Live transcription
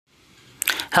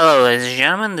Hello, ladies and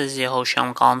gentlemen, this is your host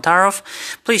Shyam Kalantarov.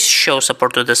 Please show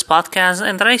support to this podcast,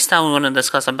 and today's time we're going to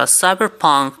discuss about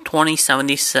Cyberpunk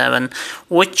 2077,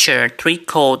 Witcher 3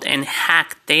 code and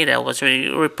hacked data was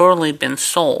reportedly been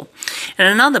sold. And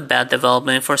another bad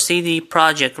development for CD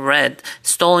Projekt Red,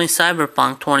 stolen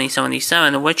Cyberpunk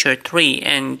 2077, Witcher 3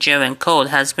 and Jevon code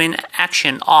has been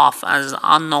actioned off as an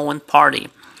unknown party.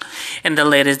 In the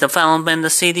latest development, the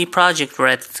CD Projekt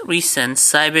Red recent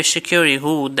cybersecurity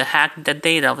hood hacked the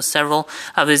data of several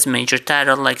of its major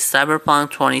titles like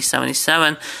Cyberpunk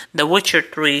 2077, The Witcher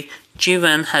 3,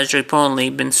 Jevon has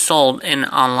reportedly been sold in an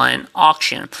online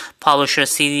auction. Publisher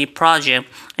CD Projekt,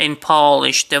 a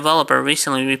Polish developer,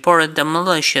 recently reported the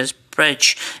malicious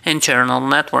breach internal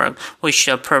network, which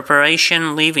the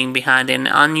preparation leaving behind an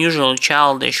unusual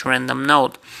childish random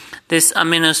note. This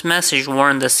ominous message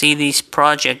warned the CD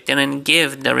Projekt didn't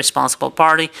give the responsible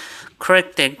party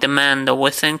cryptic demand that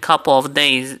within a couple of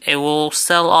days it will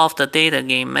sell off the data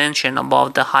game mentioned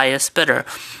above the highest bidder,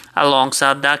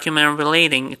 alongside document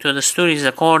relating to the studio's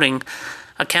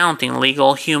accounting,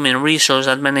 legal, human resource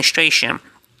administration.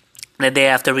 The day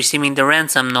after receiving the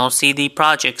ransom note, CD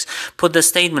Projekt put the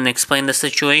statement explained the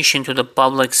situation to the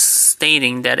public,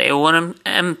 stating that it wouldn't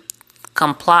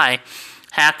comply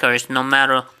hackers no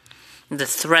matter the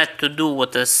threat to do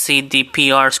with the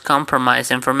CDPR's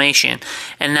compromised information,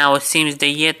 and now it seems the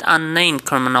yet unnamed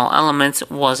criminal element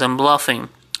wasn't bluffing.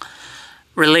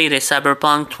 Related,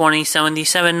 Cyberpunk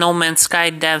 2077 No Man's Sky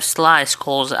dev Slice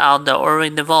calls out the early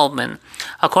development.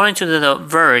 According to The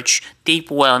Verge,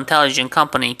 Deepwell Intelligence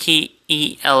Company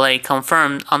KELA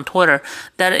confirmed on Twitter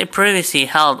that it previously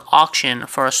held auction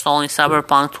for a stolen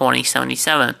Cyberpunk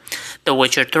 2077. The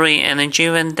Witcher 3 and the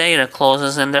Jevon data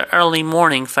closes in the early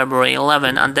morning February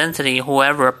 11. Identity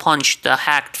whoever punched the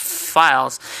hacked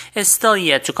files is still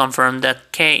yet to confirm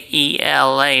that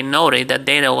KELA noted that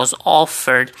data was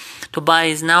offered to buy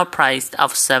is now priced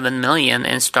of $7 million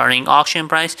and starting auction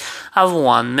price of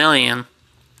 $1 million.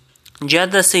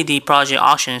 Yet the CD Projekt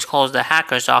auction is called the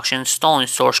Hackers Auction stolen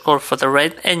source code for the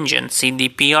Red Engine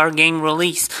CDPR game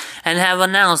release and have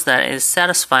announced that it is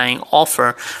satisfying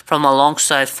offer from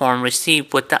alongside form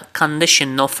received with the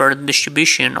condition no further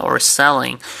distribution or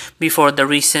selling. Before the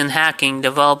recent hacking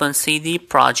development, CD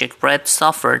Projekt Red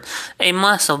suffered a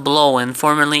massive blow and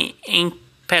formerly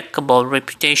impeccable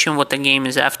reputation with the game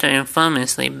is after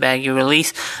infamously baggy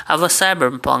release of a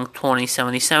Cyberpunk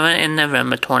 2077 in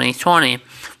November 2020,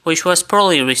 which was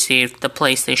poorly received. The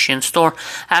PlayStation Store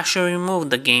actually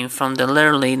removed the game from the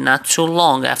literally not too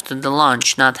long after the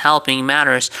launch. Not helping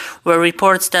matters were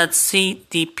reports that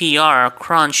CDPR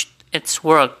crunched its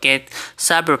work get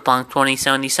Cyberpunk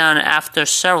 2077 after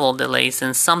several delays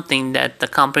and something that the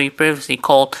company previously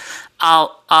called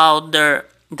out their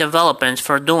developments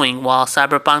for doing, while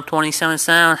Cyberpunk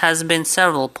 2077 has been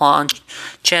several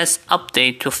patches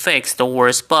updated to fix the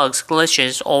worst bugs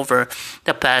glitches over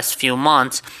the past few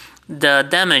months. The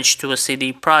damage to a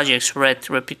CD Projekt's Red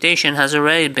reputation has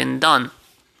already been done.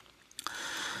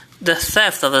 The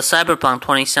theft of the Cyberpunk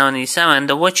 2077,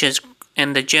 the Witches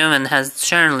and the Jevon has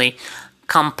certainly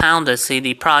compounded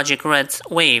CD Projekt Red's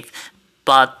wave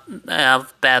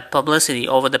of bad publicity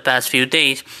over the past few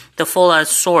days. The fallout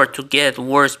soared to get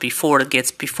worse before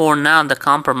now the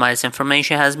compromised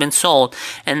information has been sold.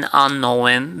 An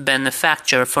unknown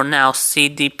benefactor for now,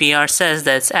 CDPR says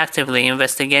that it's actively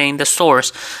investigating the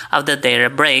source of the data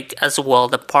break as well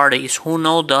the parties who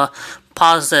know the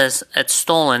possess its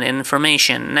stolen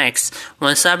information next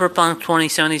when Cyberpunk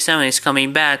 2077 is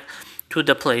coming back to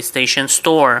the PlayStation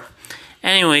Store.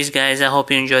 Anyways, guys, I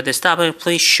hope you enjoyed this topic.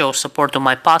 Please show support to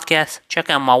my podcast. Check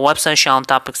out my website,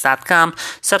 ShyamTopics.com.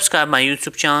 Subscribe my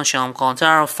YouTube channel, Shyam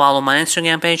Kalantarov. Follow my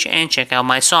Instagram page and check out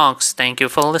my songs. Thank you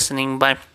for listening. Bye.